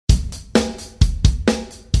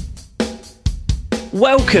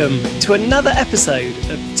Welcome to another episode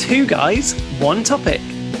of Two Guys, One Topic.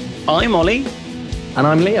 I'm Ollie. And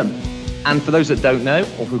I'm Liam. And for those that don't know,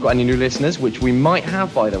 or if we've got any new listeners, which we might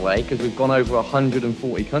have, by the way, because we've gone over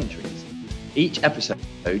 140 countries, each episode,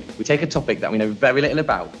 we take a topic that we know very little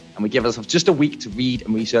about, and we give ourselves just a week to read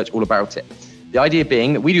and research all about it. The idea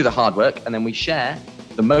being that we do the hard work, and then we share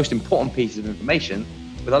the most important pieces of information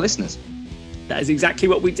with our listeners. That is exactly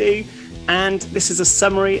what we do. And this is a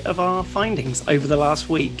summary of our findings over the last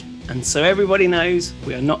week. And so everybody knows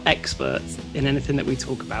we are not experts in anything that we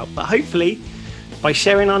talk about, but hopefully by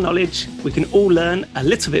sharing our knowledge, we can all learn a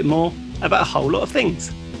little bit more about a whole lot of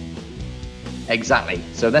things. Exactly.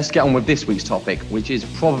 So let's get on with this week's topic, which is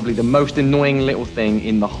probably the most annoying little thing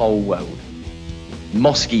in the whole world.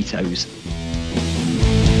 Mosquitoes.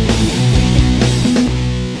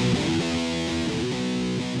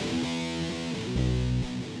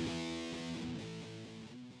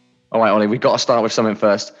 All right, Ollie, we've got to start with something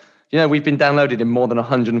first. You know, we've been downloaded in more than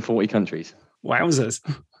 140 countries. Wowzers.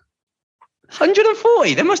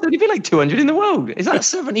 140? There must only be like 200 in the world. Is that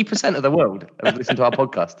 70% of the world have listened to our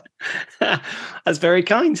podcast? That's very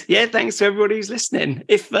kind. Yeah, thanks to everybody who's listening.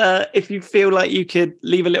 If you feel like you could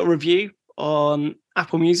leave a little review on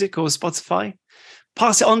Apple Music or Spotify,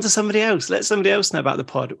 pass it on to somebody else. Let somebody else know about the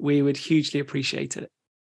pod. We would hugely appreciate it.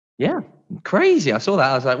 Yeah, crazy. I saw that.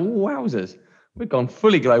 I was like, wowzers. We've gone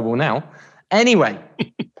fully global now. Anyway,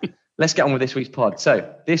 let's get on with this week's pod.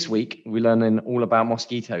 So this week, we're learning all about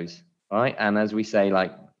mosquitoes, right? And as we say,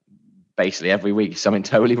 like basically every week, something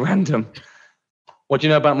totally random. What do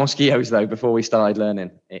you know about mosquitoes, though, before we started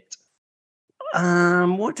learning it?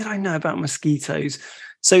 What did I know about mosquitoes?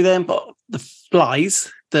 So then the flies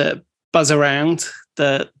that buzz around,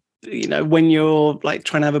 when you're like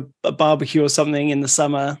trying to have a barbecue or something in the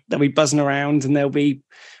summer, they'll be buzzing around and they'll be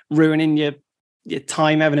ruining your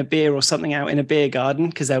time having a beer or something out in a beer garden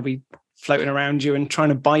because they'll be floating around you and trying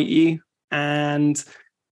to bite you. And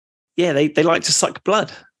yeah, they like to suck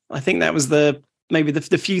blood. I think that was maybe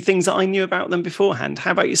the few things that I knew about them beforehand. How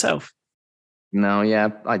about yourself? No, yeah,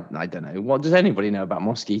 I don't know. What does anybody know about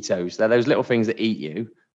mosquitoes? They're those little things that eat you,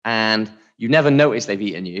 and you never notice they've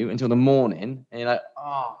eaten you until the morning, and you're like,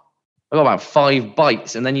 oh, I got about 5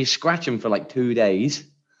 bites, and then you scratch them for like 2 days,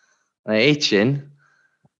 and they're itching.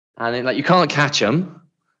 And you can't catch them.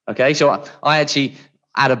 Okay, so I actually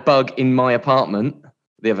had a bug in my apartment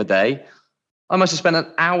the other day. I must have spent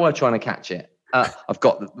an hour trying to catch it. I've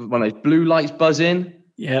got one of those blue lights buzzing.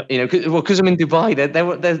 Yeah. You know, because I'm in Dubai,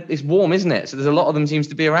 it's warm, isn't it? So there's a lot of them seems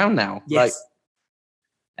to be around now. Yes.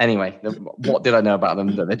 Anyway, what did I know about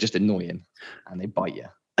them? That they're just annoying and they bite you.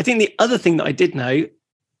 I think the other thing that I did know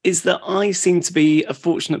is that I seem to be a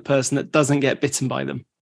fortunate person that doesn't get bitten by them.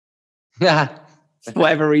 Yeah. For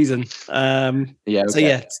whatever reason. Yeah. Okay. So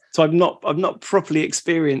yeah, so I've not properly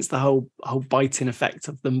experienced the whole biting effect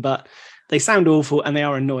of them, but they sound awful and they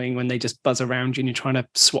are annoying when they just buzz around you and you're trying to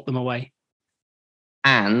swat them away.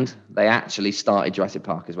 And they actually started Jurassic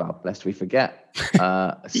Park as well, lest we forget.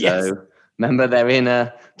 Yes. Remember they're in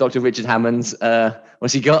Dr. Richard Hammond's,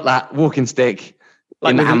 what's he got? That walking stick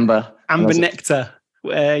like in the amber nectar.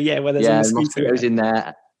 Where there's a mosquito goes in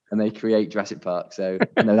there and they create Jurassic Park. So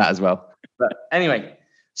I know that as well. But anyway,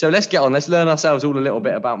 so let's get on. Let's learn ourselves all a little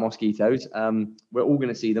bit about mosquitoes. We're all going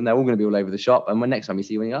to see them. They're all going to be all over the shop. And when next time you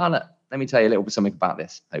see one, you go, look, let me tell you a little bit something about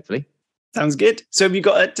this, hopefully. Sounds good. So have you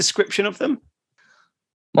got a description of them?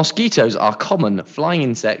 Mosquitoes are common flying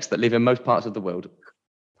insects that live in most parts of the world.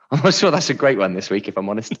 I'm not sure that's a great one this week, if I'm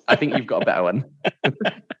honest. I think you've got a better one.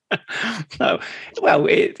 Oh, well,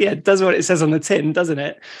 it does what it says on the tin, doesn't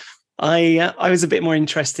it? I was a bit more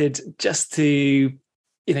interested just to,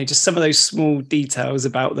 just some of those small details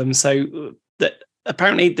about them. So that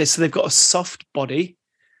apparently they've got a soft body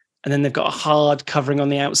and then they've got a hard covering on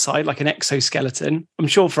the outside, like an exoskeleton. I'm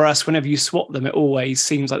sure for us, whenever you swap them, it always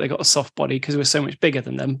seems like they've got a soft body because we're so much bigger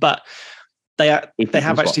than them. But they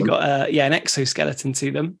have actually got an exoskeleton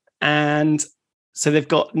to them. And so they've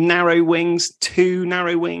got 2 narrow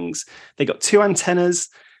wings. They've got 2 antennas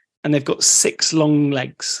and they've got 6 long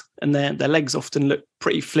legs. And their legs often look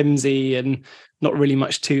pretty flimsy and not really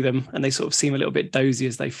much to them. And they sort of seem a little bit dozy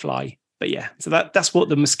as they fly. But yeah, so that's what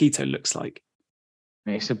the mosquito looks like.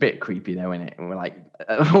 It's a bit creepy though, isn't it? And we're like,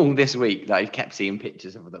 all this week, I kept seeing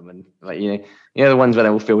pictures of them, and the ones where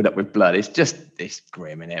they're all filled up with blood. It's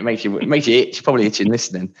grim, innit? It makes you itch, probably itching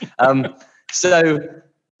listening. So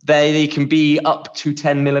they can be up to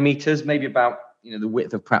 10 millimeters, maybe about the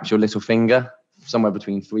width of perhaps your little finger, somewhere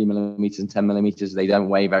between 3 millimeters and 10 millimeters. They don't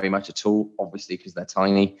weigh very much at all, obviously, because they're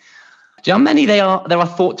tiny. Do you know how many there are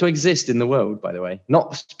thought to exist in the world, by the way?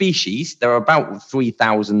 Not species. There are about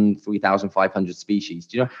 3,000, 3,500 species.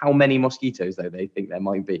 Do you know how many mosquitoes, though, they think there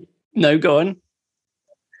might be? No, go on.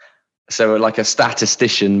 So like a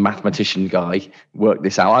statistician, mathematician guy worked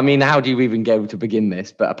this out. I mean, how do you even go to begin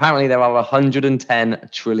this? But apparently there are 110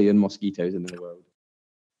 trillion mosquitoes in the world.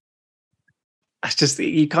 That's just,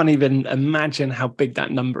 you can't even imagine how big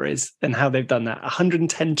that number is and how they've done that.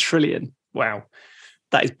 110 trillion. Wow.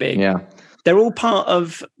 That is big. Yeah. They're all part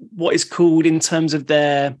of what is called, in terms of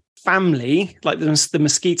their family, like the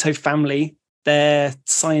mosquito family, their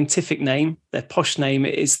scientific name, their posh name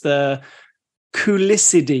is the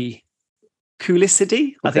Culicidae.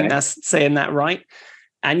 Culicidae, I think that's saying that right.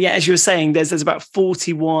 And yeah, as you were saying, there's about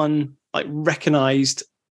 41 like recognized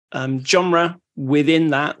genre within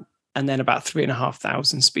that, and then about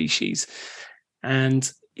 3,500 species.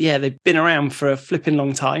 And yeah, they've been around for a flipping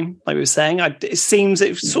long time. Like we were saying, it seems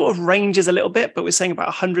it sort of ranges a little bit, but we're saying about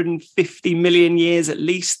 150 million years at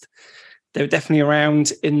least. They were definitely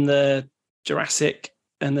around in the Jurassic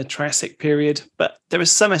and the Triassic period, but there are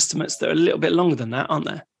some estimates that are a little bit longer than that, aren't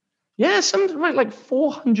there? Yeah, something like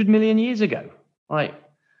 400 million years ago. Like,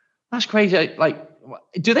 that's crazy. Like,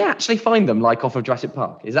 do they actually find them like off of Jurassic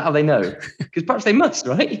Park? Is that how they know? Because perhaps they must,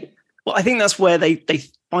 right? Well, I think that's where they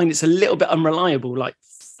find it's a little bit unreliable, like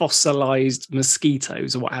fossilized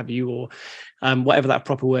mosquitoes or what have you, or whatever that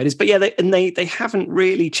proper word is. But yeah, they haven't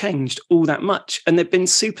really changed all that much, and they've been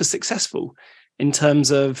super successful in terms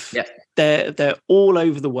of they're all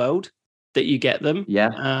over the world that you get them.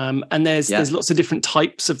 And there's lots of different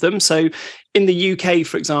types of them. So in the UK,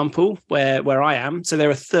 for example, where I am, so there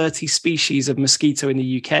are 30 species of mosquito in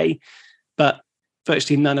the UK, but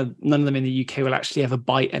virtually none of them in the UK will actually ever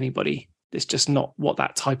bite anybody. It's just not what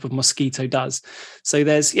that type of mosquito does. So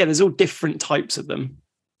there's all different types of them.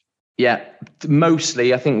 Yeah,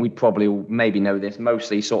 mostly, I think we probably maybe know this,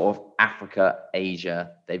 mostly sort of Africa,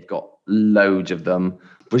 Asia. They've got loads of them.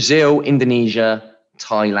 Brazil, Indonesia,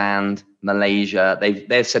 Thailand, Malaysia,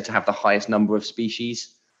 they're said to have the highest number of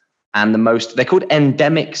species and the most. They're called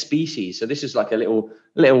endemic species. So this is like a little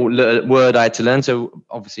word I had to learn. So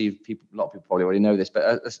obviously, a lot of people probably already know this,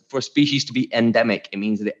 but for a species to be endemic, it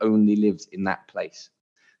means that it only lives in that place.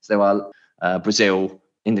 So there are Brazil,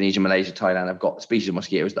 Indonesia, Malaysia, Thailand have got species of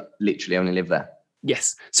mosquitoes that literally only live there.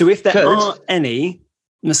 Yes. So if there are any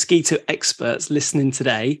mosquito experts listening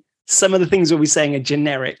today, some of the things we'll be saying are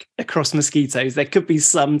generic across mosquitoes. There could be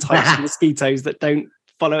some types of mosquitoes that don't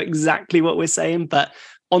follow exactly what we're saying, but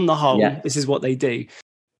on the whole, this is what they do.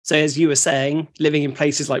 So as you were saying, living in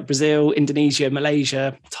places like Brazil, Indonesia,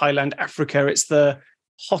 Malaysia, Thailand, Africa, it's the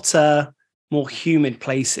hotter, more humid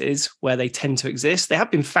places where they tend to exist. They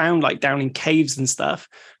have been found like down in caves and stuff,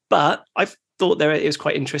 but I've thought it was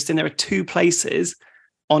quite interesting. There are 2 places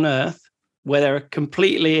on Earth where they're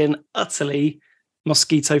completely and utterly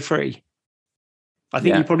mosquito free. I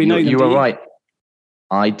think you probably know them. You were right.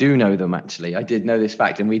 I do know them, actually. I did know this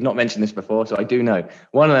fact, and we've not mentioned this before, so I do know.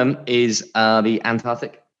 One of them is the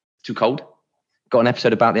Antarctic. Too cold. Got an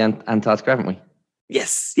episode about the Antarctica, haven't we?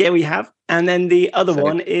 Yes, yeah, we have. And then the other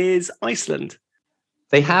one is Iceland.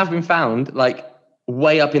 They have been found like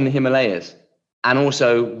way up in the Himalayas and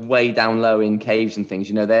also way down low in caves and things.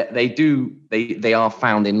 You know, they are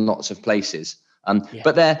found in lots of places.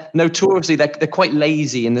 But they're notoriously, they're quite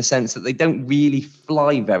lazy in the sense that they don't really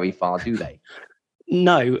fly very far, do they?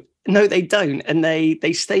 No, they don't. And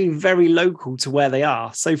they stay very local to where they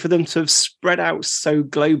are. So for them to have spread out so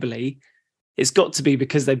globally, it's got to be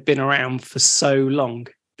because they've been around for so long.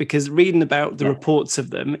 Because reading about the reports of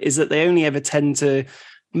them is that they only ever tend to,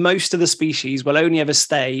 most of the species will only ever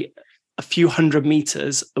stay a few hundred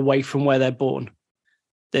meters away from where they're born.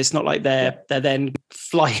 It's not like they're then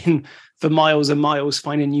flying for miles and miles,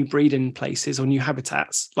 finding new breeding places or new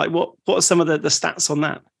habitats. Like what are some of the stats on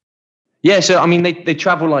that? Yeah, so I mean, they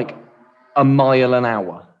travel like a mile an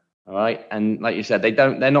hour, all right? And like you said,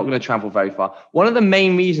 they're not going to travel very far. One of the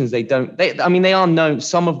main reasons they are known,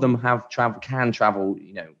 some of them can travel,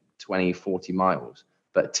 20, 40 miles.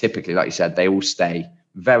 But typically, like you said, they all stay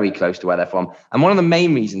very close to where they're from. And one of the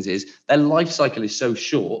main reasons is their life cycle is so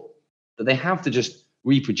short that they have to just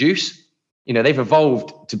reproduce. They've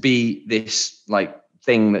evolved to be this like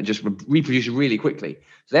thing that just reproduces really quickly.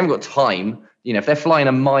 So they haven't got time. If they're flying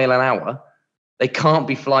a mile an hour, they can't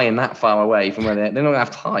be flying that far away from where they're not going to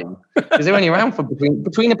have time because they're only around for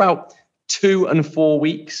between about 2 and 4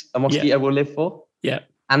 weeks. A mosquito will live for. Yeah.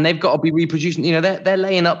 And they've got to be reproducing. They're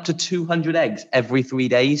laying up to 200 eggs every 3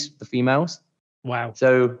 days, the females. Wow.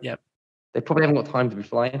 So they probably haven't got time to be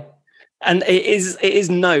flying. And it is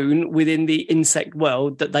known within the insect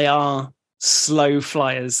world that they are slow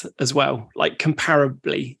flyers as well, like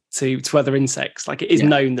comparably to other insects. Like it is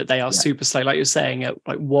known that they are super slow, like you're saying, at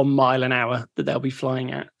like 1 mile an hour that they'll be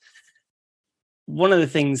flying at. One of the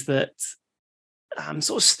things that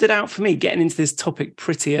sort of stood out for me getting into this topic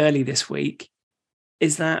pretty early this week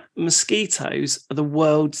is that mosquitoes are the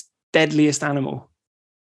world's deadliest animal.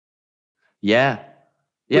 Yeah,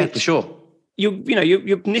 for sure. You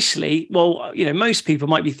initially, most people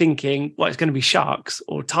might be thinking, well, it's going to be sharks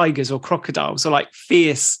or tigers or crocodiles or like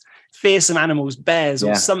fearsome animals, bears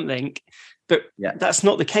or something. But that's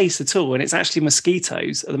not the case at all. And it's actually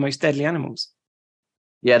mosquitoes are the most deadly animals.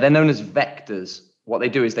 Yeah, they're known as vectors. What they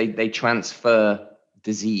do is they transfer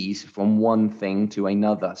disease from one thing to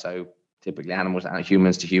another. So typically animals,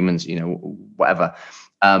 humans to humans, whatever.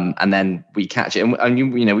 And then we catch it.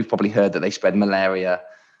 And we've probably heard that they spread malaria,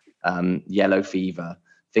 yellow fever,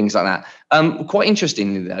 things like that. Quite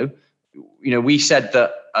interestingly, though, we said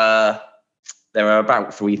that there are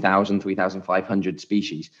about 3,000, 3,500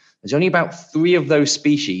 species. There's only about 3 of those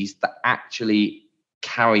species that actually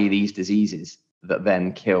carry these diseases that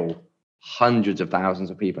then kill hundreds of thousands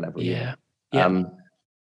of people every year.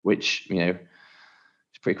 Which, is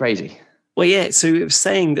pretty crazy. Well, yeah. So it was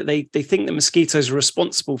saying that they think that mosquitoes are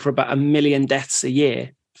responsible for about 1 million deaths a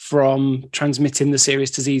year from transmitting the serious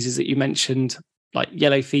diseases that you mentioned, like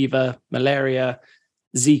yellow fever, malaria,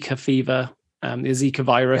 Zika fever, the Zika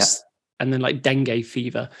virus, and then like dengue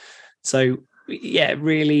fever. So yeah,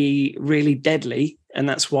 really, really deadly. And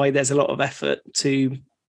that's why there's a lot of effort to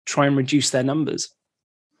try and reduce their numbers.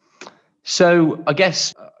 So I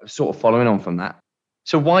guess sort of following on from that.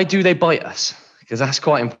 So why do they bite us? Because that's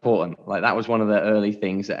quite important. Like that was one of the early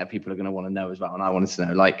things that people are going to want to know as well. And I wanted to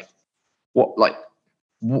know,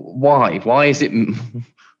 why is it,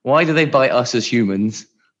 why do they bite us as humans?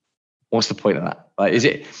 What's the point of that? Like, is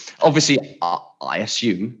it obviously, I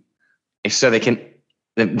assume it's so they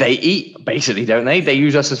eat basically, don't they? They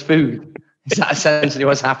use us as food. Is that essentially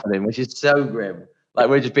what's happening? Which is so grim. Like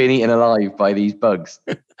we're just being eaten alive by these bugs.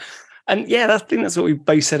 And I think that's what we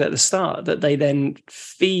both said at the start, that they then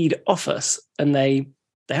feed off us and they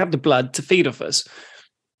have the blood to feed off us.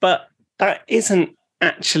 But that isn't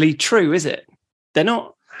actually true, is it? They're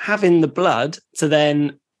not having the blood to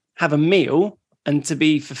then have a meal and to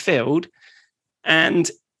be fulfilled.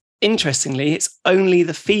 And interestingly, it's only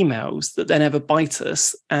the females that then ever bite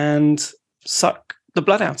us and suck the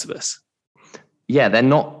blood out of us. Yeah, they're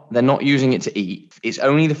not using it to eat. It's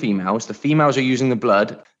only the females. The females are using the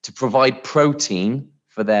blood to provide protein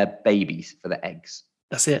for their babies, for their eggs.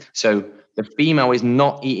 That's it. So the female is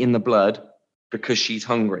not eating the blood because she's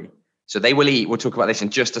hungry. So they will eat, we'll talk about this in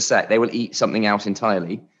just a sec, they will eat something else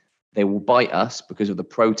entirely. They will bite us because of the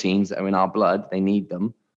proteins that are in our blood. They need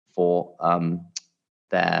them for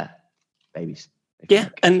their babies. Yeah,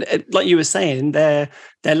 and like you were saying, their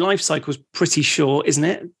life cycle is pretty short, isn't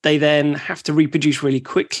it? They then have to reproduce really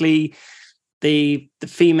quickly. The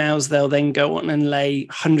females, they'll then go on and lay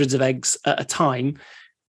hundreds of eggs at a time,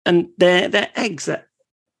 and their eggs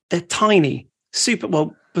they're tiny,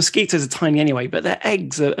 mosquitoes are tiny anyway, but their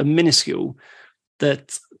eggs are minuscule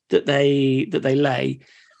that they lay.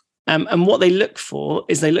 And what they look for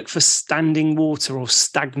is they look for standing water or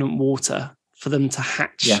stagnant water for them to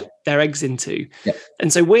hatch their eggs into. Yeah.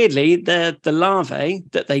 And so weirdly, the larvae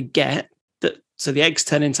that they get, so the eggs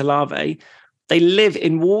turn into larvae, they live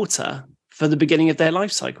in water for the beginning of their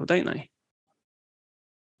life cycle, don't they?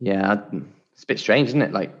 Yeah, it's a bit strange, isn't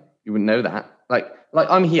it? Like you wouldn't know that. Like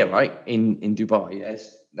I'm here, right, in Dubai.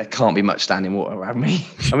 There can't be much standing water around me.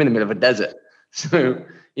 I'm in the middle of a desert. So,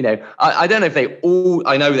 I don't know if they all,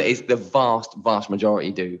 I know that it's the vast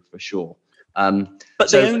majority do for sure.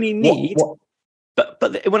 But they only need...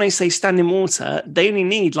 But when I say standing water, they only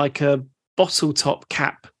need like a bottle top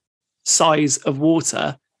cap size of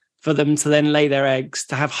water for them to then lay their eggs,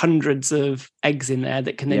 to have hundreds of eggs in there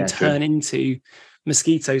that can then turn into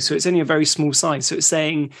mosquitoes. So it's only a very small size. So it's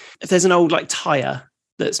saying if there's an old like tire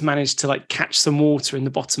that's managed to like catch some water in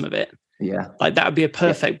the bottom of it, like that would be a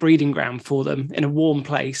perfect breeding ground for them in a warm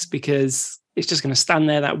place, because it's just going to stand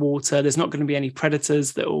there, that water. There's not going to be any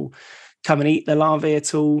predators that will come and eat the larvae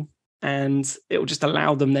at all. And it will just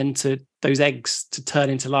allow them then those eggs to turn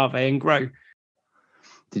into larvae and grow.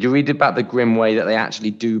 Did you read about the grim way that they actually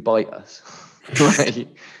do bite us?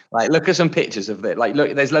 like look at some pictures of it. Like,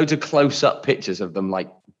 look, there's loads of close-up pictures of them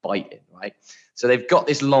like biting, right? So they've got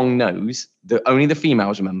this long nose. Only the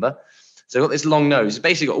females, remember. So they've got this long nose. It's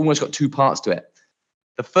basically almost got 2 parts to it.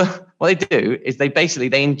 What they do is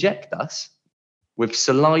they inject us with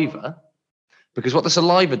saliva. Because what the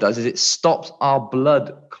saliva does is it stops our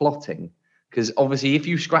blood clotting. because obviously if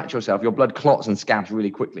you scratch yourself, your blood clots and scabs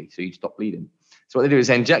really quickly, so you stop bleeding. So what they do is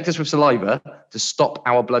they inject us with saliva to stop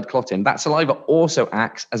our blood clotting. That saliva also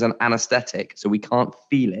acts as an anesthetic, so we can't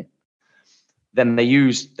feel it. Then they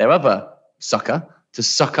use their other sucker to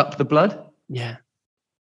suck up the blood. Yeah.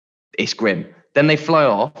 It's grim. Then they fly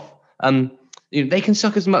off. They can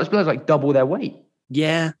suck as much blood, like double their weight.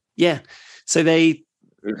 Yeah. Yeah. So they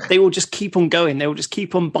will just keep on going. They will just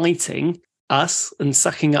keep on biting us and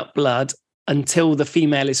sucking up blood until the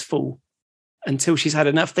female is full, until she's had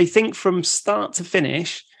enough. They think from start to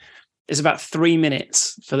finish, it's about 3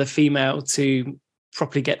 minutes for the female to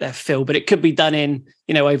properly get their fill, but it could be done in,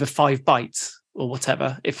 over 5 bites or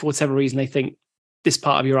whatever, if for whatever reason they think this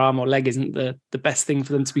part of your arm or leg isn't the best thing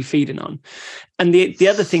for them to be feeding on. And the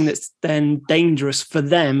other thing that's then dangerous for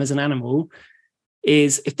them as an animal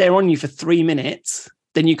is if they're on you for 3 minutes,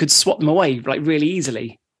 then you could swat them away like really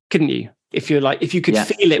easily, couldn't you? If you could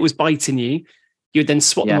feel it was biting you, you'd then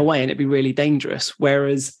swat them away and it'd be really dangerous.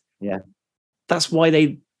 Whereas that's why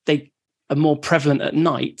they are more prevalent at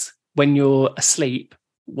night when you're asleep,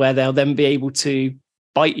 where they'll then be able to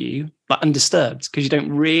bite you but undisturbed because you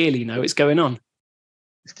don't really know what's going on.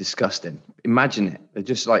 It's disgusting. Imagine it. They're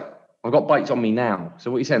just like, I've got bites on me now.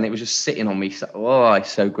 So what you're saying, it was just sitting on me.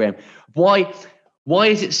 It's so grim. Why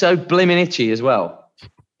is it so blimmin' itchy as well?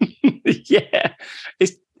 Yeah.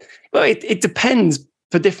 It depends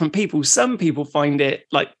for different people. Some people find it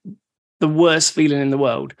like the worst feeling in the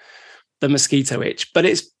world, the mosquito itch, but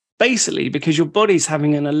it's basically because your body's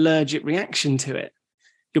having an allergic reaction to it.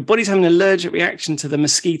 Your body's having an allergic reaction to the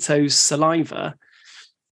mosquito's saliva.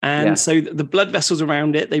 And so the blood vessels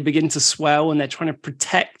around it, they begin to swell and they're trying to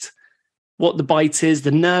protect what the bite is.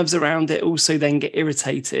 The nerves around it also then get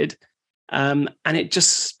irritated. And it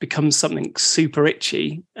just becomes something super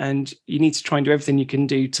itchy. And you need to try and do everything you can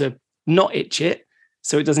do to not itch it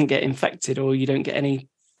so it doesn't get infected or you don't get any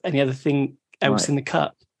other thing else in the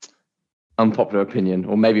cut. Unpopular opinion,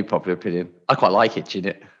 or maybe popular opinion. I quite like itching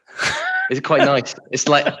it. It's quite nice. It's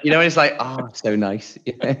like, it's like, it's so nice.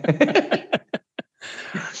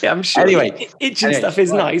 Yeah, I'm sure. Anyway, itching stuff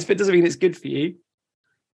is nice, but it doesn't mean it's good for you.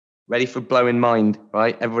 Ready for blowing mind,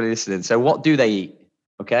 right? Everybody listening. So what do they eat?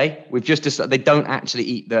 Okay, we've just decided they don't actually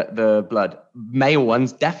eat the blood. Male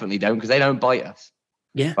ones definitely don't because they don't bite us.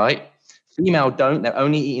 Yeah. Right? Female don't. They're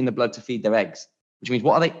only eating the blood to feed their eggs, which means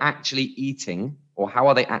what are they actually eating or how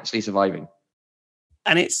are they actually surviving?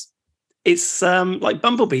 And it's like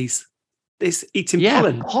bumblebees. It's eating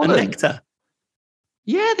pollen and nectar.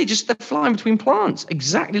 Yeah, they're flying between plants,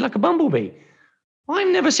 exactly like a bumblebee. I've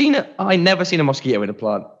never seen a mosquito in a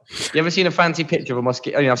plant. You ever seen a fancy picture of a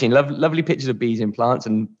mosquito? I've seen lovely pictures of bees in plants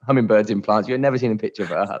and hummingbirds in plants. You've never seen a picture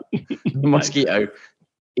of a mosquito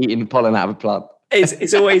eating pollen out of a plant.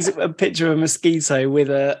 It's always a picture of a mosquito with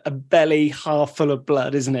a belly half full of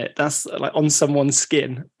blood, isn't it? That's like on someone's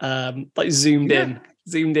skin, like zoomed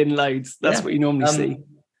in loads. That's what you normally see.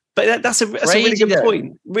 But that's a really good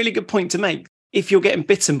point. Really good point to make. If you're getting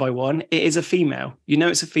bitten by one, it is a female.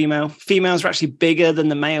 It's a female. Females are actually bigger than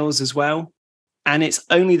the males as well. And it's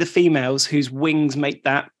only the females whose wings make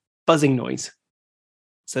that buzzing noise.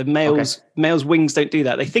 So males' wings don't do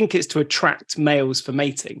that. They think it's to attract males for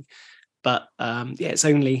mating. But it's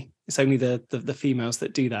only the females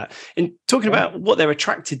that do that. And talking about what they're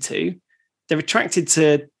attracted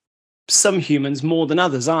to some humans more than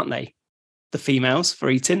others, aren't they? The females for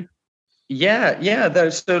eating. Yeah.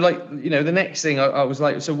 So the next thing I was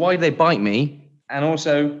like, so why do they bite me? And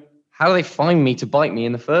also, how do they find me to bite me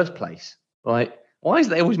in the first place? Like, why is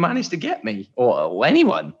they always manage to get me or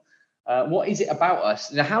anyone? What is it about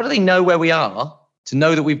us? How do they know where we are to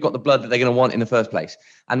know that we've got the blood that they're going to want in the first place?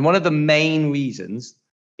 And one of the main reasons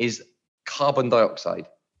is carbon dioxide.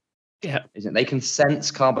 Yeah. Isn't it? They can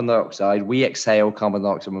sense carbon dioxide. We exhale carbon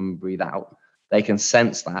dioxide when we breathe out. They can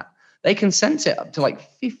sense that. They can sense it up to like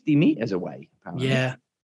 50 meters away. Apparently.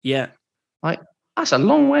 Yeah. Like, that's a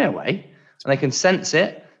long way away. And they can sense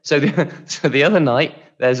it. So the other night,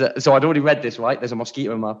 so I'd already read this, right? There's a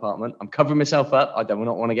mosquito in my apartment. I'm covering myself up. I do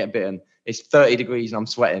not want to get bitten. It's 30 degrees and I'm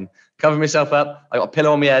sweating. Covering myself up. I got a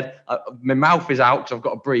pillow on my head. My mouth is out because I've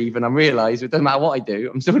got to breathe. And I realize it doesn't matter what I do.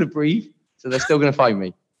 I'm still going to breathe. So they're still going to find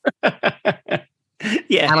me.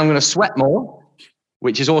 Yeah. And I'm going to sweat more,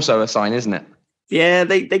 which is also a sign, isn't it? Yeah,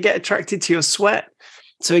 they get attracted to your sweat.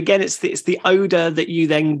 So again, it's the odor that you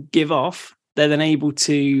then give off. They're then able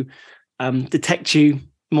to detect you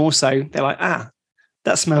more so. They're like,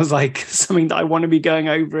 that smells like something that I want to be going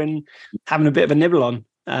over and having a bit of a nibble on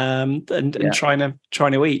and trying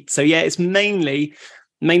to eat. So yeah, it's mainly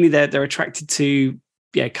they're attracted to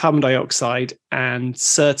carbon dioxide and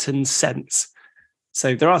certain scents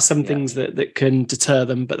So there are some things that can deter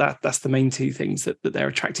them, but that's the main two things that they're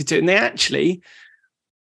attracted to. And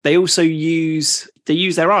they also use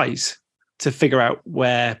their eyes to figure out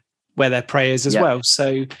where their prey is as well.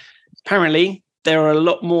 So apparently there are a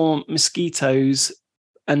lot more mosquitoes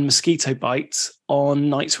and mosquito bites on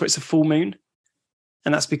nights where it's a full moon.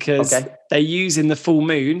 And that's because they're using the full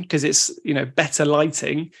moon because it's, better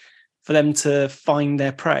lighting for them to find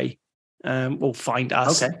their prey, or find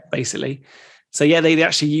us, basically. So they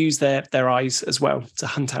actually use their eyes as well to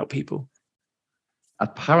hunt out people.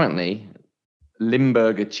 Apparently,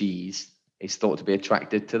 Limburger cheese is thought to be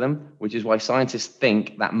attracted to them, which is why scientists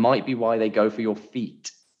think that might be why they go for your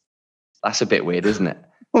feet. That's a bit weird, isn't it?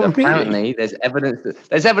 So apparently, there's evidence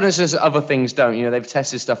that other things don't. They've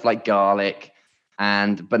tested stuff like garlic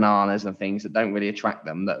and bananas and things that don't really attract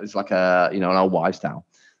them. That is like an old wives' tale.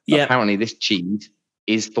 Apparently, this cheese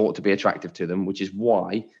is thought to be attractive to them, which is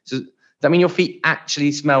why. So does that mean your feet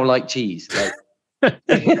actually smell like cheese?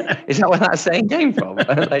 Is that where that saying came from?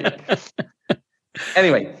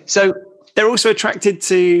 Anyway, so they're also attracted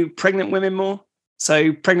to pregnant women more.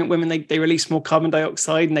 So pregnant women, they release more carbon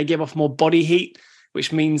dioxide and they give off more body heat,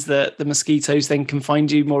 which means that the mosquitoes then can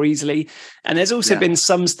find you more easily. And there's also been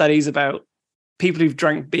some studies about people who've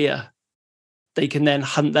drank beer. They can then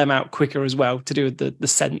hunt them out quicker as well to do with the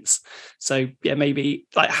scents. So maybe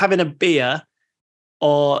like having a beer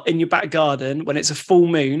or in your back garden when it's a full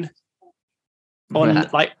moon on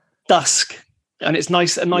like dusk and it's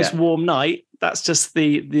a nice warm night. That's just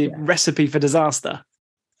the recipe for disaster.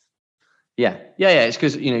 Yeah. It's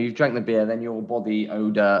because you've drank the beer, then your body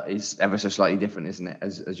odor is ever so slightly different, isn't it?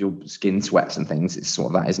 As your skin sweats and things, it's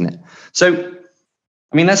sort of that, isn't it? So,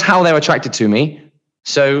 that's how they're attracted to me.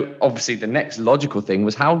 So obviously, the next logical thing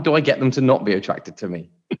was, how do I get them to not be attracted to me?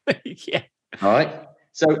 All right.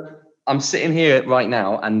 So I'm sitting here right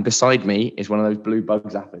now, and beside me is one of those blue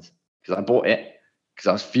bug zappers because I bought it because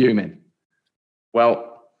I was fuming.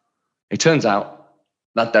 Well, it turns out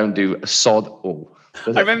that don't do a sod all.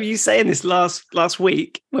 I remember you saying this last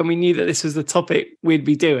week when we knew that this was the topic we'd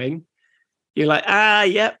be doing. You're like,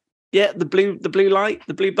 the blue light,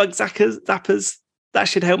 the blue bug zappers, that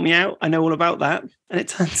should help me out. I know all about that. And it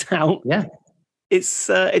turns out,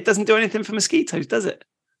 it doesn't do anything for mosquitoes, does it?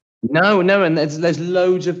 No, and there's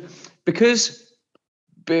loads of because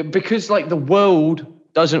like the world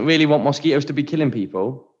doesn't really want mosquitoes to be killing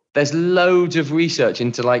people. There's loads of research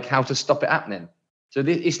into like how to stop it happening. So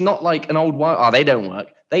it's not like an old one. They don't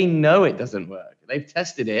work. They know it doesn't work. They've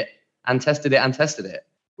tested it and tested it and tested it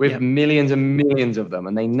with millions and millions of them.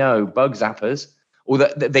 And they know bug zappers, or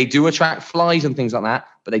that they do attract flies and things like that,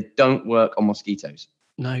 but they don't work on mosquitoes.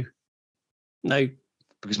 No.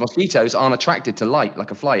 Because mosquitoes aren't attracted to light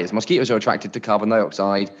like a fly is. Mosquitoes are attracted to carbon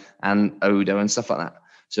dioxide and odor and stuff like that.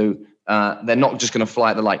 So they're not just going to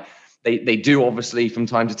fly at the light. They do obviously from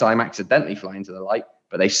time to time accidentally fly into the light,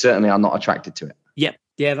 but they certainly are not attracted to it.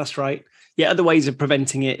 Yeah, that's right. Yeah, other ways of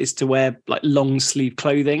preventing it is to wear like long sleeve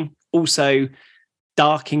clothing, also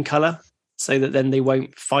dark in color, so that then they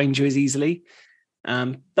won't find you as easily.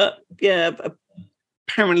 But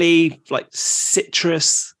apparently like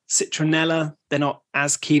citronella, they're not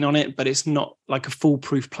as keen on it, but it's not like a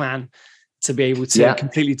foolproof plan to be able to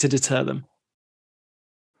completely to deter them.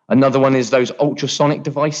 Another one is those ultrasonic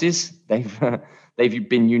devices. They've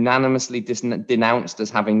been unanimously denounced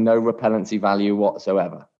as having no repellency value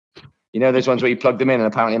whatsoever. Those ones where you plug them in and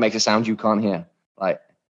apparently it makes a sound you can't hear. Like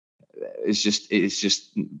it's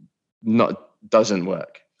just not doesn't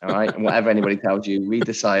work. All right. And whatever anybody tells you, read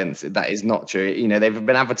the science. That is not true. They've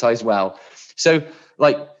been advertised well. So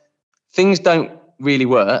like things don't really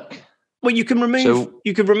work. Well, you can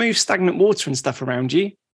remove stagnant water and stuff around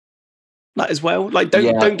you. Like as well. Like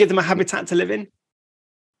don't give them a habitat to live in.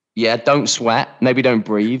 Yeah, don't sweat. Maybe don't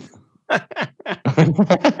breathe. Who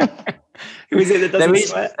is it that doesn't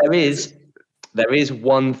sweat? There is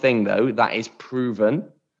one thing though that is proven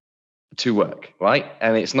to work, right?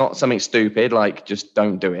 And it's not something stupid like just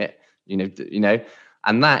don't do it,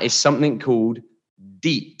 and that is something called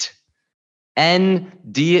DEET.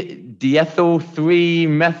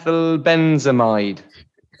 N-diethyl-3-methylbenzamide,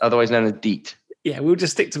 otherwise known as DEET. Yeah, we'll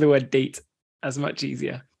just stick to the word DEET. That's much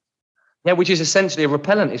easier. Yeah, which is essentially a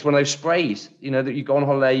repellent. It's one of those sprays, that you go on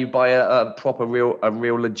holiday, you buy a proper, real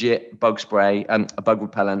legit bug spray, a bug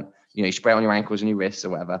repellent. You spray it on your ankles and your wrists or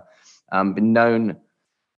whatever. Been known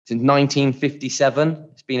since 1957.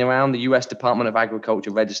 It's been around. The US Department of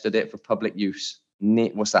Agriculture registered it for public use.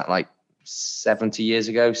 What's that, like 70 years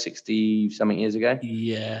ago, 60-something years ago?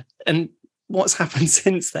 Yeah. And what's happened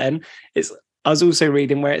since then is I was also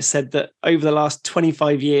reading where it said that over the last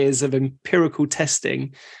 25 years of empirical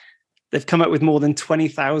testing, They've come up with more than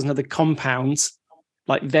 20,000 other compounds,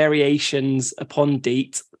 like variations upon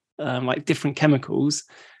DEET, like different chemicals,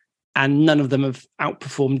 and none of them have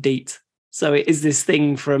outperformed DEET. So it is this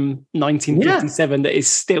thing from 1957 that is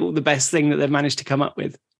still the best thing that they've managed to come up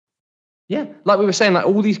with. Yeah, like we were saying, like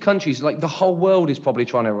all these countries, like the whole world is probably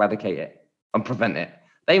trying to eradicate it and prevent it.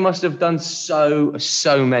 They must have done so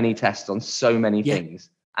many tests on so many things.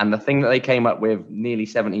 And the thing that they came up with nearly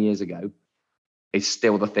 70 years ago is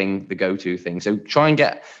still the go-to thing. So try and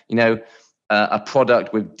get, a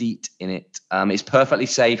product with DEET in it. It's perfectly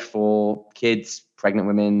safe for kids, pregnant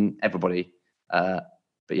women, everybody.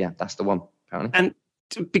 But yeah, that's the one, apparently.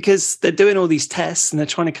 And because they're doing all these tests and they're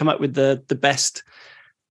trying to come up with the best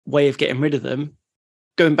way of getting rid of them,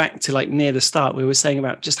 going back to like near the start, we were saying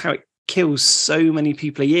about just how it kills so many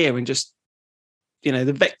people a year and just, the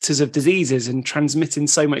vectors of diseases and transmitting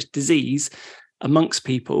so much disease amongst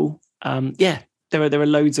people. There are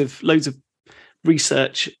loads of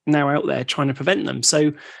research now out there trying to prevent them.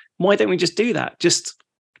 So why don't we just do that? Just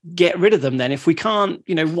get rid of them then. If we can't,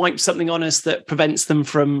 wipe something on us that prevents them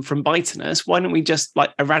from biting us, why don't we just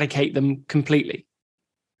like eradicate them completely?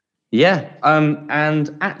 Yeah.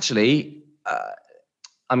 And actually,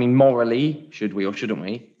 morally, should we or shouldn't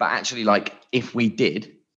we? But actually, like if we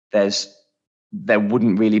did, there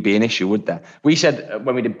wouldn't really be an issue, would there? We said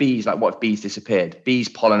when we did bees, like what if bees disappeared? Bees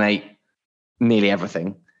pollinate nearly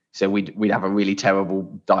everything. So we'd have a really terrible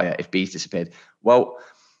diet if bees disappeared. Well,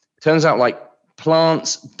 turns out like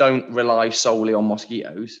plants don't rely solely on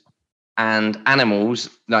mosquitoes, and animals,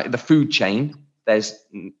 like the food chain, there's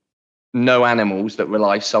no animals that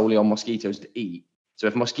rely solely on mosquitoes to eat. So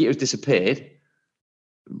if mosquitoes disappeared,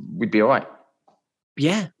 we'd be all right.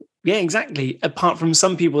 Yeah, exactly. Apart from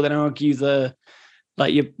some people that argue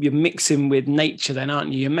you're mixing with nature then,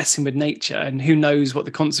 aren't you? You're messing with nature, and who knows what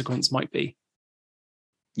the consequence might be.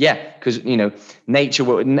 Yeah, because, nature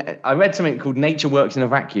will. I read something called nature works in a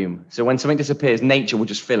vacuum. So when something disappears, nature will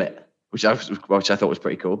just fill it, which I thought was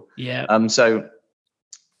pretty cool. Yeah. So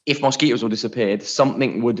if mosquitoes all disappeared,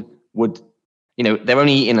 something would they're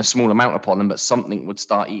only eating a small amount of pollen, but something would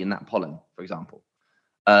start eating that pollen, for example.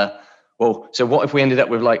 So what if we ended up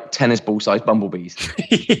with like tennis ball sized bumblebees?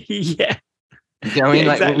 Yeah. You know what I mean?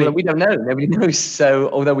 Yeah, exactly. We don't know. Nobody knows. So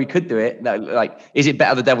although we could do it, is it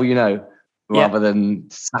better the devil you know? Rather than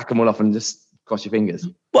sack them all off and just cross your fingers.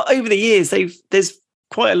 Well, over the years, there's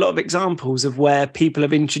quite a lot of examples of where people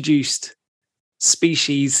have introduced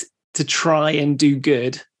species to try and do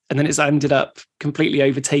good, and then it's ended up completely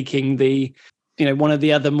overtaking one of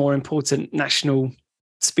the other more important national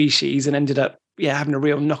species, and ended up having a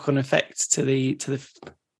real knock-on effect to the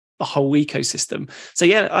whole ecosystem. So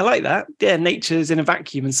I like that. Yeah, nature's in a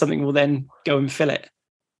vacuum, and something will then go and fill it.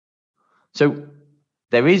 So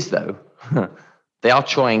there is though. They are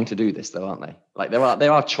trying to do this though, aren't they? Like they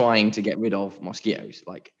are trying to get rid of mosquitoes.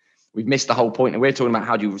 Like we've missed the whole point, and we're talking about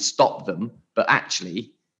how do you stop them, but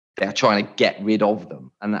actually they are trying to get rid of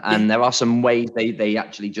them. And there are some ways they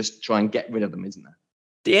actually just try and get rid of them, isn't there?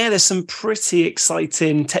 Yeah, there's some pretty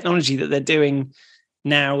exciting technology that they're doing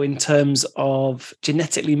now in terms of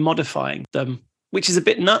genetically modifying them, which is a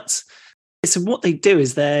bit nuts. So what they do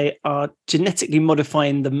is they are genetically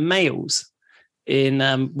modifying the males in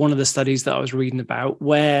one of the studies that I was reading about,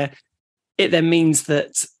 where it then means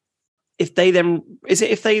that if they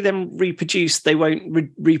then reproduce, they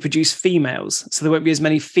won't reproduce females. So there won't be as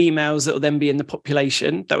many females that will then be in the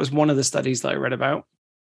population. That was one of the studies that I read about.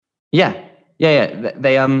 Yeah.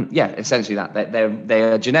 They essentially that they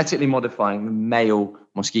are genetically modifying the male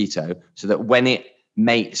mosquito so that when it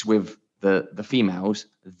mates with the females,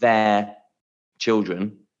 their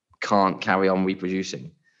children can't carry on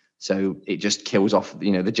reproducing. So it just kills off,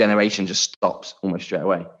 the generation just stops almost straight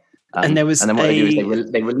away. And then what they do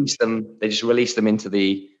is they release them. They just release them into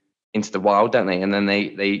the wild, don't they? And then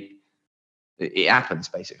it happens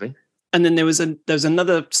basically. And then there was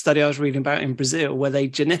another study I was reading about in Brazil where they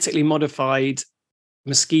genetically modified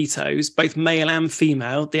mosquitoes, both male and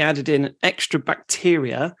female. They added in extra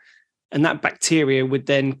bacteria, and that bacteria would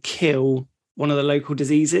then kill one of the local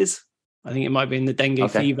diseases. I think it might be in the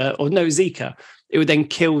dengue fever, or no, Zika. It would then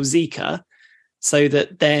kill Zika, so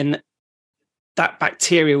that then that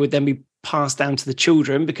bacteria would then be passed down to the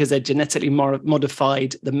children because they're genetically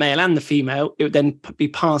modified, the male and the female. It would then be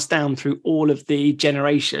passed down through all of the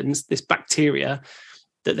generations, this bacteria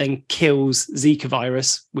that then kills Zika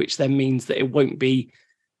virus, which then means that it won't be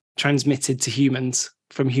transmitted to humans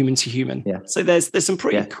from human to human. Yeah. So there's some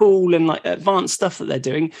pretty cool and like advanced stuff that they're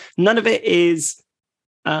doing. None of it is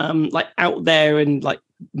like out there and like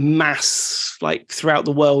mass like throughout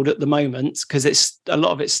the world at the moment, because it's a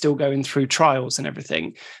lot of it's still going through trials and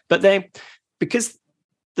everything. But because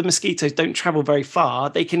the mosquitoes don't travel very far,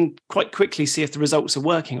 they can quite quickly see if the results are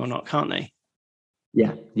working or not, can't they?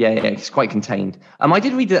 Yeah. It's quite contained. I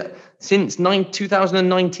did read that since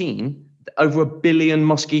 2019, over 1 billion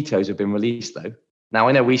mosquitoes have been released, though. Now,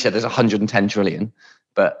 I know we said there's 110 trillion,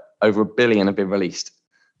 but over 1 billion have been released.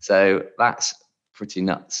 So that's pretty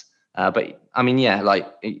nuts. But I mean, yeah, like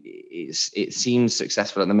it seems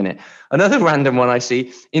successful at the minute. Another random one I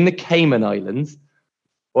see in the Cayman Islands,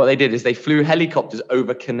 what they did is they flew helicopters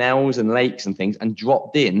over canals and lakes and things and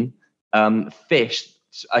dropped in fish.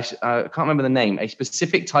 I can't remember the name, a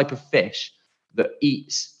specific type of fish that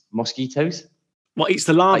eats mosquitoes. What, eats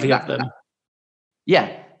the larvae like of them?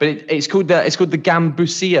 Yeah, but it's called the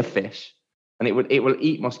gambusia fish, and it will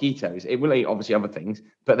eat mosquitoes. It will eat obviously other things,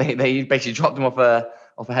 but they basically dropped them off a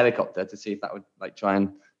helicopter to see if that would like try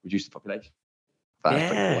and reduce the population.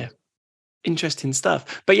 That's pretty cool. Interesting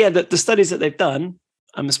stuff. But yeah, the studies that they've done,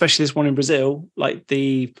 especially this one in Brazil, like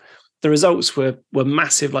the results were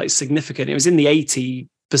massive, like significant. It was in the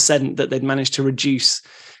 80% that they'd managed to reduce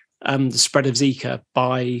the spread of Zika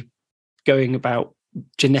by going about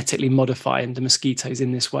genetically modifying the mosquitoes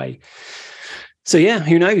in this way. So yeah,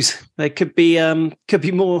 who knows? There could be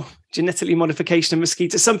more genetically modification of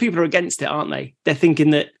mosquitoes. Some people are against it, aren't they? They're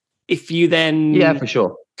thinking that if you then for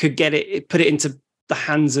sure could put it into the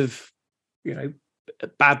hands of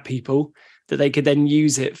bad people, that they could then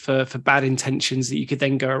use it for bad intentions, that you could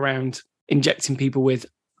then go around injecting people with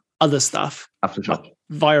other stuff like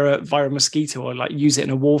via a mosquito, or like use it in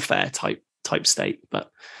a warfare type state. But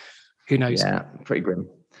who knows? Yeah, pretty grim.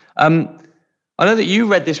 I know that you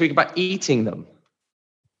read this week about eating them.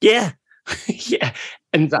 Yeah. Yeah.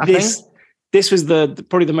 And this was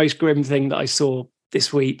probably the most grim thing that I saw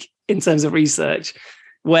this week in terms of research,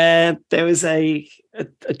 where there was a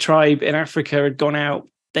tribe in Africa had gone out.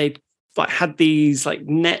 They'd like had these like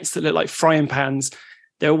nets that look like frying pans.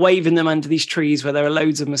 They were waving them under these trees where there are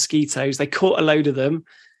loads of mosquitoes. They caught a load of them.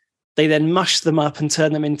 They then mushed them up and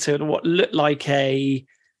turned them into what looked like a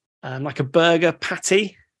burger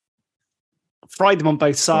patty, fried them on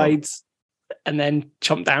both sides, and then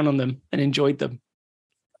chomped down on them and enjoyed them.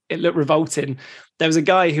 It looked revolting. There was a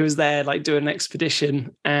guy who was there like doing an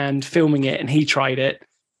expedition and filming it, and he tried it.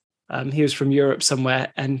 He was from Europe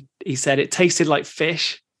somewhere, and he said it tasted like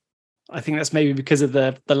fish. I think that's maybe because of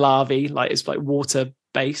the larvae, like it's like water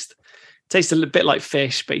based. Tasted a bit like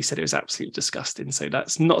fish, but he said it was absolutely disgusting. So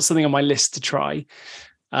that's not something on my list to try.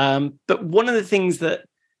 But one of the things that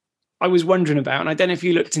I was wondering about, and I don't know if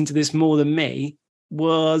you looked into this more than me,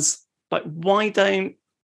 was like, why don't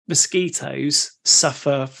mosquitoes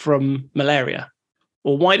suffer from malaria?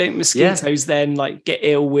 Or why don't mosquitoes then like get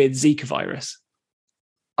ill with Zika virus?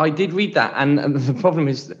 I did read that, and the problem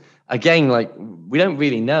is, again, like we don't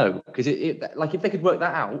really know, because like if they could work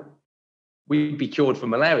that out, we'd be cured from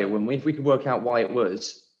malaria, wouldn't we? If we could work out why it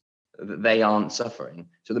was that they aren't suffering.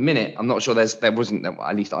 So the minute, I'm not sure there wasn't,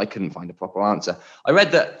 at least I couldn't find a proper answer. I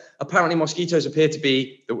read that apparently mosquitoes appear to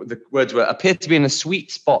be in a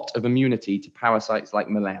sweet spot of immunity to parasites like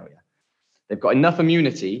malaria. They've got enough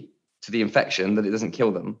immunity to the infection that it doesn't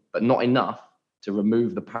kill them, but not enough to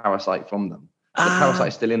remove the parasite from them. The parasite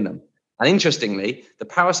is still in them. And interestingly, the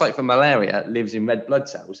parasite for malaria lives in red blood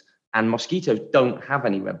cells, and mosquitoes don't have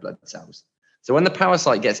any red blood cells. So when the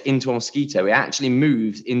parasite gets into a mosquito, it actually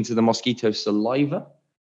moves into the mosquito's saliva,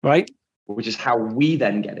 right? Which is how we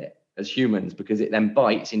then get it as humans, because it then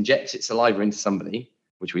bites, injects its saliva into somebody,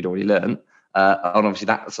 which we'd already learned. And obviously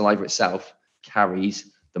that saliva itself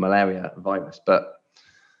carries the malaria virus. But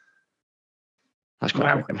that's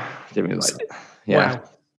quite grim. Didn't really like that. Yeah.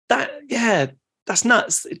 Wow. That's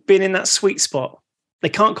nuts. Being in that sweet spot. They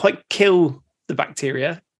can't quite kill the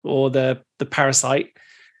bacteria or the parasite,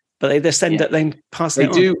 but they just end up then passing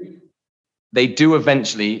it on. They do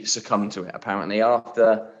eventually succumb to it, apparently.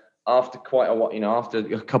 After quite a while, after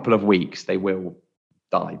a couple of weeks, they will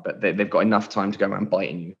die, but they've got enough time to go around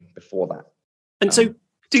biting you before that. And so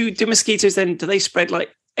do mosquitoes then, do they spread like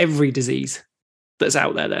every disease that's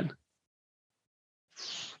out there then?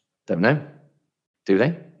 Don't know. Do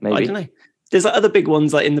they? Maybe. I don't know. There's like other big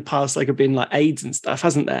ones like in the past, like have been like AIDS and stuff,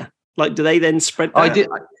 hasn't there? Like, do they then spread that?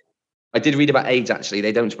 I did read about AIDS, actually.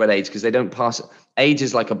 They don't spread AIDS because they don't pass. AIDS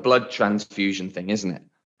is like a blood transfusion thing, isn't it?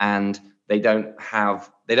 And they don't pass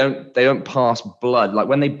blood. Like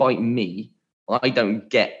when they bite me, I don't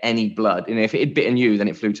get any blood. And if it had bitten you, then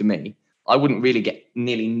it flew to me. I wouldn't really get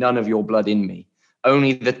nearly none of your blood in me.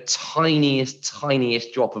 Only the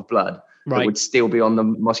tiniest drop of blood that would still be on the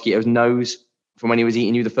mosquito's nose from when he was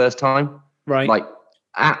eating you the first time. Right. Like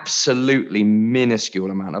absolutely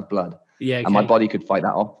minuscule amount of blood. Yeah. Okay. And my body could fight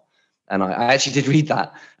that off. And I actually did read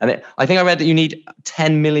that. And I think I read that you need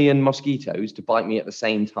 10 million mosquitoes to bite me at the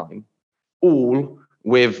same time, all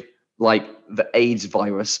with like the AIDS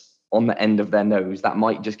virus on the end of their nose. That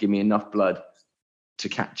might just give me enough blood to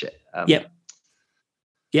catch it. Yep.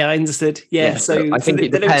 Yeah, I understood. Yeah. So I think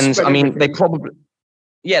it depends. I mean, they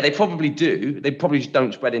probably do. They probably just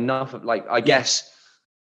don't spread enough. Like, I guess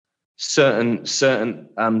certain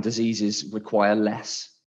diseases require less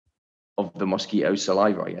of the mosquito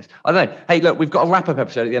saliva, I guess. I don't know. Hey, look, we've got a wrap-up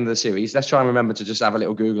episode at the end of the series. Let's try and remember to just have a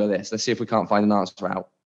little Google of this. Let's see if we can't find an answer out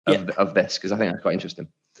of this, because I think that's quite interesting.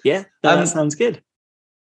 Yeah, that sounds good.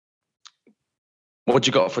 What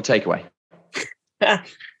you got for takeaway? So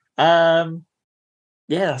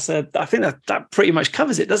I think that pretty much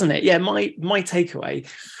covers it, doesn't it? Yeah, my takeaway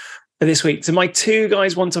for this week. So my two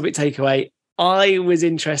guys, one topic takeaway. I was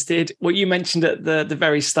interested, what you mentioned at the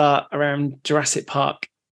very start around Jurassic Park,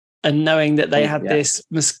 and knowing that they had this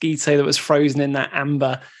mosquito that was frozen in that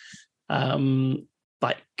amber.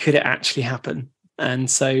 Like, could it actually happen? And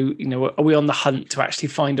so, you know, are we on the hunt to actually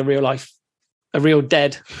find a real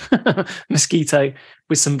dead mosquito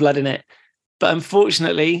with some blood in it? But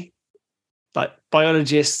unfortunately, like,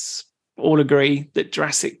 biologists all agree that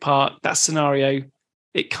Jurassic Park, that scenario,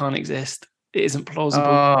 it can't exist. It isn't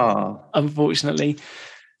plausible, unfortunately.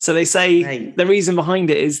 So they say the reason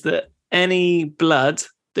behind it is that any blood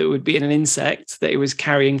that would be in an insect that it was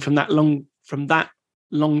carrying from that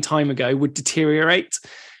long time ago would deteriorate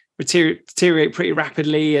pretty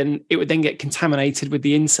rapidly, and it would then get contaminated with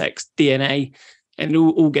the insect's DNA, and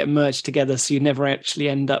it'll all get merged together, so you never actually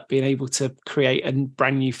end up being able to create a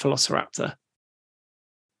brand new Velociraptor.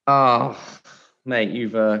 Oh, mate,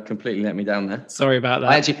 you've completely let me down there. Sorry about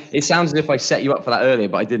that. It sounds as if I set you up for that earlier,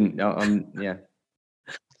 but I didn't. Yeah.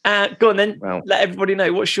 Go on then. Well, let everybody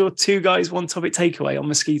know, what's your two guys, one topic takeaway on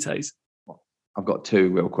mosquitoes? I've got two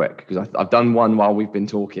real quick, because I've done one while we've been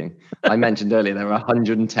talking. I mentioned earlier there are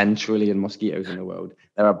 110 trillion mosquitoes in the world.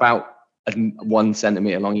 They're about 1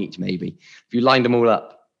 centimeter long each, maybe. If you lined them all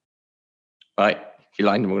up, right? If you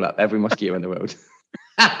lined them all up, every mosquito in the world.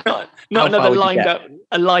 not another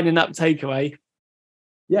lining up takeaway.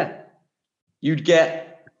 Yeah. You'd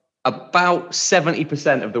get about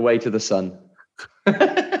 70% of the way to the sun. I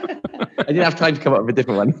didn't have time to come up with a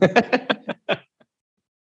different one.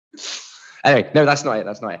 Anyway, no, that's not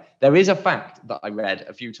it. There is a fact that I read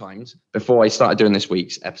a few times before I started doing this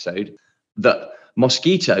week's episode, that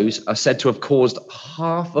mosquitoes are said to have caused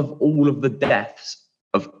half of all of the deaths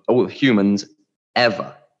of all humans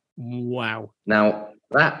ever. Wow. Now,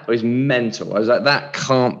 that was mental. I was like, that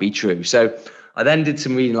can't be true. So I then did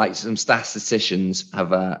some reading, like some statisticians have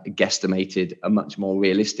guesstimated a much more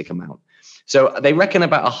realistic amount. So they reckon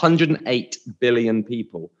about 108 billion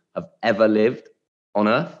people have ever lived on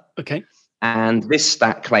Earth. Okay. And this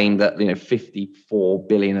stat claimed that 54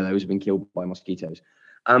 billion of those have been killed by mosquitoes.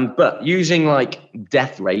 But using like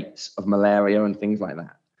death rates of malaria and things like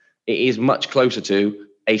that, it is much closer to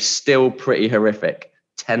a still pretty horrific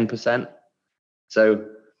 10%. So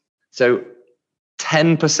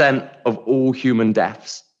 10% of all human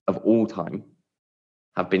deaths of all time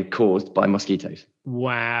have been caused by mosquitoes.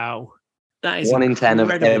 Wow. That is 1 in 10 of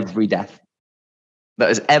every death that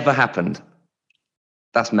has ever happened.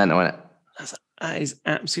 That's mental, isn't it? That is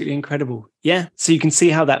absolutely incredible. Yeah. So you can see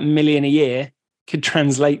how that million a year could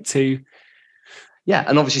translate to. Yeah.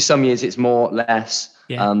 And obviously some years it's more, less.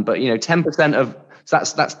 Yeah. But 10% of, so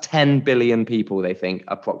that's 10 billion people, they think,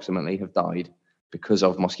 approximately, have died because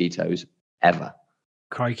of mosquitoes ever.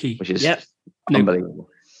 Crikey. Which is unbelievable.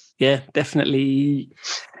 Yeah, definitely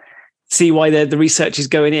see why the research is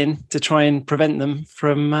going in to try and prevent them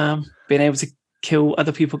from being able to kill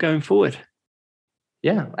other people going forward.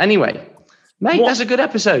 Yeah. Anyway, mate, that's a good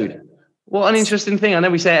episode. What an interesting thing. I know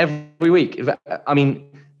we say it every week. I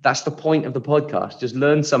mean, that's the point of the podcast. Just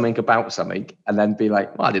learn something about something and then be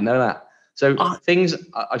like, well, I didn't know that. So things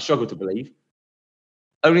I struggle to believe.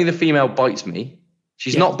 Only the female bites me.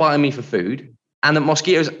 She's not biting me for food. And the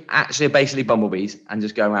mosquitoes actually are basically bumblebees and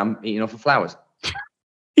just go around eating off of flowers.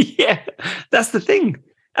 Yeah, that's the thing.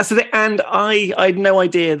 And I had no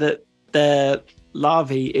idea that their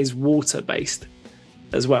larvae is water-based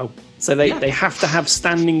as well. So they have to have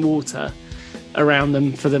standing water around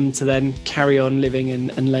them for them to then carry on living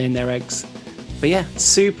and laying their eggs. But yeah,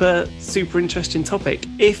 super, super interesting topic.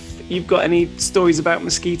 If you've got any stories about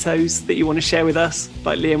mosquitoes that you want to share with us,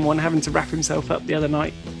 like Liam one having to wrap himself up the other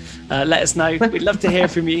night, let us know. We'd love to hear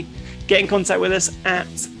from you. Get in contact with us at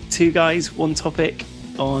 2guys1topic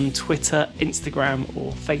on Twitter, Instagram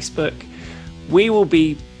or Facebook. We will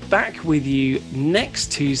be back with you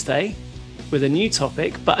next Tuesday with a new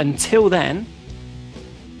topic. But until then,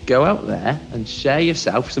 go out there and share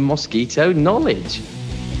yourself some mosquito knowledge.